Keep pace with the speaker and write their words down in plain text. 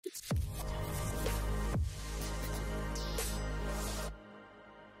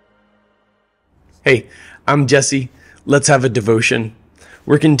Hey, I'm Jesse. Let's have a devotion.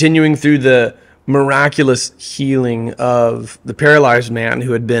 We're continuing through the miraculous healing of the paralyzed man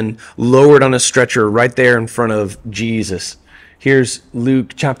who had been lowered on a stretcher right there in front of Jesus. Here's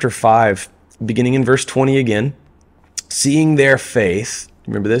Luke chapter 5, beginning in verse 20 again. Seeing their faith,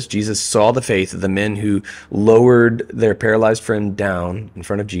 remember this? Jesus saw the faith of the men who lowered their paralyzed friend down in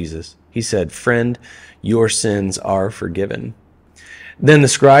front of Jesus. He said, "Friend, your sins are forgiven." Then the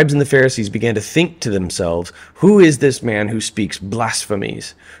scribes and the Pharisees began to think to themselves, "Who is this man who speaks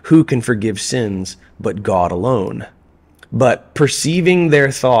blasphemies? Who can forgive sins but God alone?" But perceiving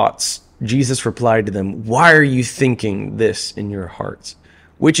their thoughts, Jesus replied to them, "Why are you thinking this in your hearts?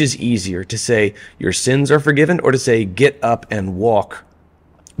 Which is easier, to say, 'Your sins are forgiven,' or to say, 'Get up and walk'?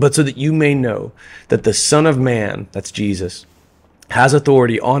 But so that you may know that the Son of Man," that's Jesus, "has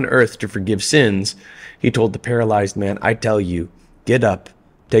authority on earth to forgive sins," he told the paralyzed man, "I tell you, get up,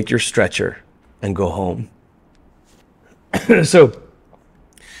 take your stretcher, and go home." So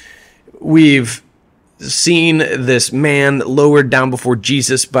we've seen this man lowered down before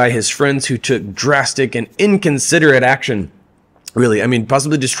Jesus by his friends who took drastic and inconsiderate action. Really,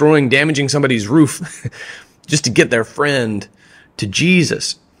 possibly destroying, damaging somebody's roof just to get their friend to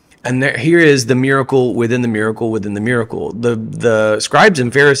Jesus. And here is the miracle within the miracle within the miracle. The scribes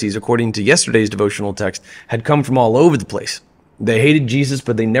and Pharisees, according to yesterday's devotional text, had come from all over the place. They hated Jesus,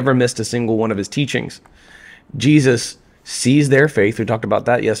 but they never missed a single one of his teachings. Jesus sees their faith. We talked about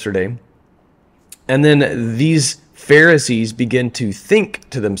that yesterday. And then these Pharisees begin to think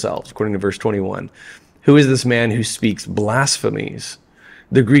to themselves, according to verse 21, "Who is this man who speaks blasphemies?"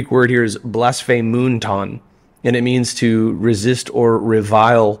 The Greek word here is blasphemunton, and it means to resist or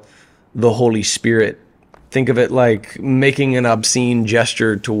revile the Holy Spirit. Think of it like making an obscene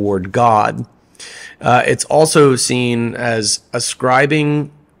gesture toward God. It's also seen as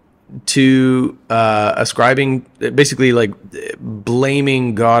ascribing, basically like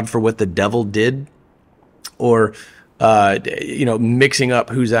blaming God for what the devil did, or mixing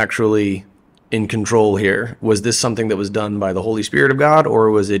up who's actually in control here. Was this something that was done by the Holy Spirit of God, or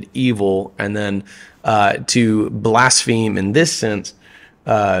was it evil? And then to blaspheme in this sense,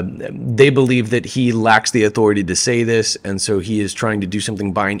 they believe that he lacks the authority to say this, and so he is trying to do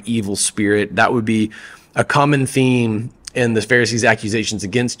something by an evil spirit. That would be a common theme in the Pharisees' accusations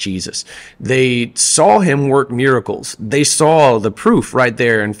against Jesus. They saw him work miracles. They saw the proof right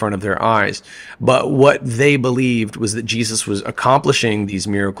there in front of their eyes. But what they believed was that Jesus was accomplishing these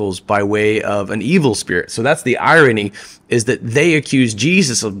miracles by way of an evil spirit. So that's the irony, is that they accuse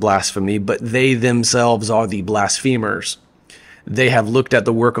Jesus of blasphemy, but they themselves are the blasphemers. They have looked at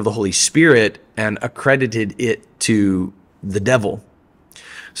the work of the Holy Spirit and accredited it to the devil.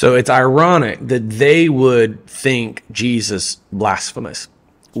 So it's ironic that they would think Jesus blasphemous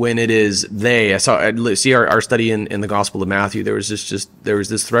when it is they. See our study in the Gospel of Matthew. There was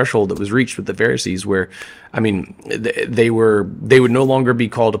this threshold that was reached with the Pharisees where, they would no longer be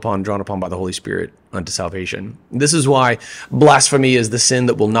drawn upon by the Holy Spirit unto salvation. This is why blasphemy is the sin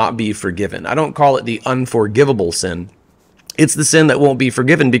that will not be forgiven. I don't call it the unforgivable sin. It's the sin that won't be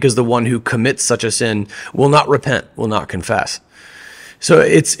forgiven because the one who commits such a sin will not repent, will not confess. So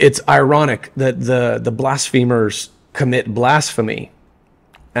it's ironic that the blasphemers commit blasphemy.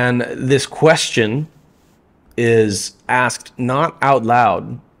 And this question is asked not out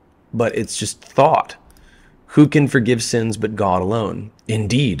loud, but it's just thought. Who can forgive sins but God alone?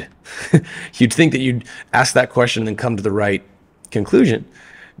 Indeed. You'd think that you'd ask that question and come to the right conclusion.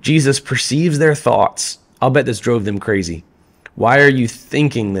 Jesus perceives their thoughts. I'll bet this drove them crazy. Why are you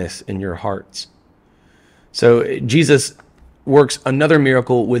thinking this in your hearts? So Jesus works another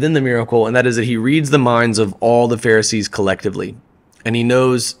miracle within the miracle, and that is that he reads the minds of all the Pharisees collectively. And he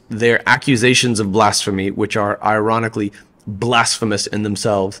knows their accusations of blasphemy, which are ironically blasphemous in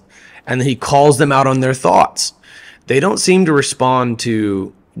themselves. And then he calls them out on their thoughts. They don't seem to respond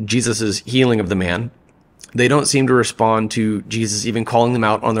to Jesus' healing of the man. They don't seem to respond to Jesus even calling them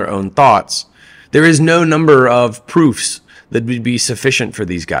out on their own thoughts. There is no number of proofs that would be sufficient for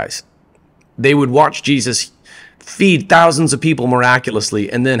these guys. They would watch Jesus feed thousands of people miraculously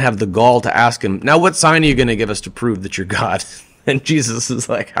and then have the gall to ask him, "Now what sign are you going to give us to prove that you're God?" And Jesus is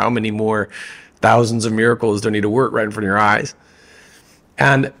like, "How many more thousands of miracles do I need to work right in front of your eyes?"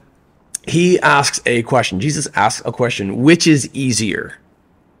 And he asks a question. Jesus asks a question. Which is easier?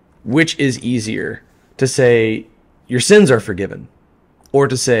 Which is easier, to say, "Your sins are forgiven," or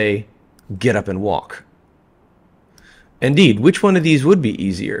to say, "Get up and walk"? Indeed, which one of these would be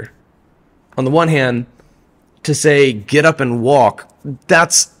easier? On the one hand, to say, "Get up and walk,"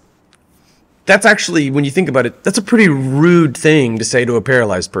 that's actually, when you think about it, that's a pretty rude thing to say to a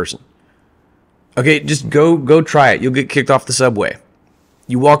paralyzed person. Okay, just go try it. You'll get kicked off the subway.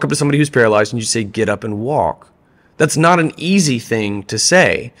 You walk up to somebody who's paralyzed and you say, get up and walk. That's not an easy thing to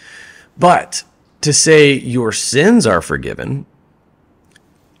say. But to say your sins are forgiven,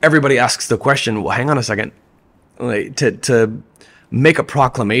 everybody asks the question, well, hang on a second. Like, to make a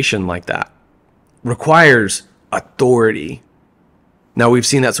proclamation like that requires authority. Now, we've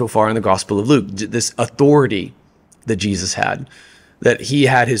seen that so far in the Gospel of Luke, this authority that Jesus had, that he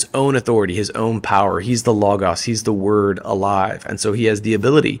had his own authority, his own power. He's the Logos, he's the Word alive. And so he has the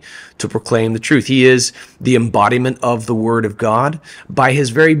ability to proclaim the truth. He is the embodiment of the Word of God. By his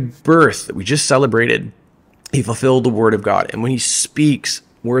very birth that we just celebrated, he fulfilled the Word of God. And when he speaks,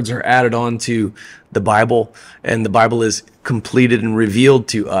 words are added on to the Bible, and the Bible is completed and revealed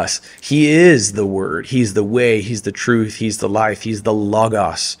to us. He is the Word. He's the way. He's the truth. He's the life. He's the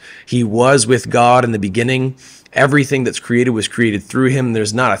Logos. He was with God in the beginning. Everything that's created was created through him.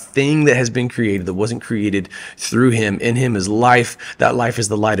 There's not a thing that has been created that wasn't created through him. In him is life. That life is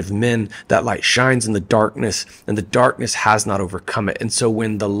the light of men. That light shines in the darkness, and the darkness has not overcome it. And so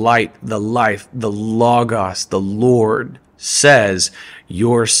when the light, the life, the Logos, the Lord says,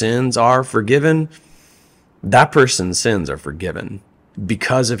 your sins are forgiven, that person's sins are forgiven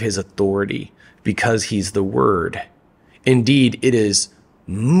because of his authority, because he's the Word. Indeed, it is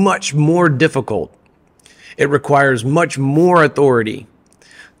much more difficult. It requires much more authority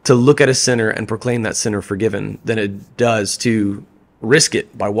to look at a sinner and proclaim that sinner forgiven than it does to risk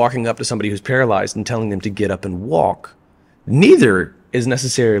it by walking up to somebody who's paralyzed and telling them to get up and walk. Neither is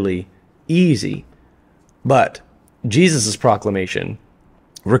necessarily easy, but Jesus' proclamation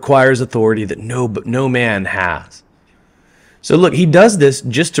requires authority that no man has. So look, he does this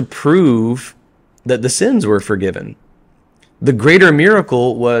just to prove that the sins were forgiven. The greater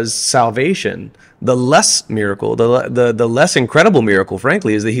miracle was salvation. The less miracle, the less incredible miracle,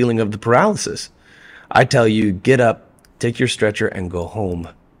 frankly, is the healing of the paralysis. I tell you, get up, take your stretcher, and go home.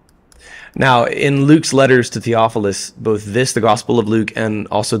 Now, in Luke's letters to Theophilus, both this, the Gospel of Luke, and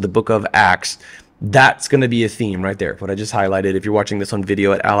also the book of Acts, that's going to be a theme right there. What I just highlighted, if you're watching this on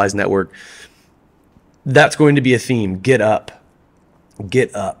video at Allies Network, that's going to be a theme. Get up,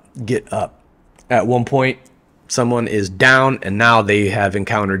 get up, get up. At one point, someone is down and now they have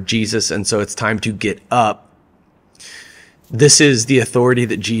encountered Jesus, and so it's time to get up. This is the authority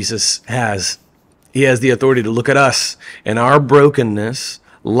that Jesus has. He has the authority to look at us and our brokenness,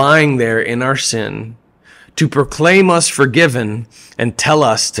 lying there in our sin, to proclaim us forgiven and tell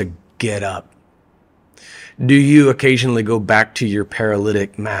us to get up. Do you occasionally go back to your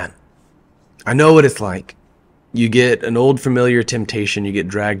paralytic? Man, I know what it's like. You get an old familiar temptation, you get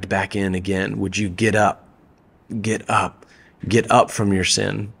dragged back in again. Would you get up? Get up. Get up from your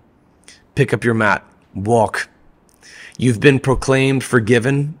sin. Pick up your mat. Walk. You've been proclaimed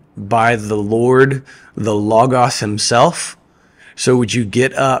forgiven by the Lord, the Logos himself. So would you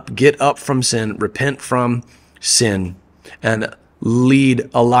get up from sin, repent from sin, and lead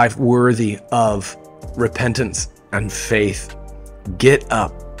a life worthy of repentance and faith? Get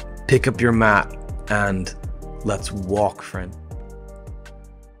up, pick up your mat, and let's walk, friend.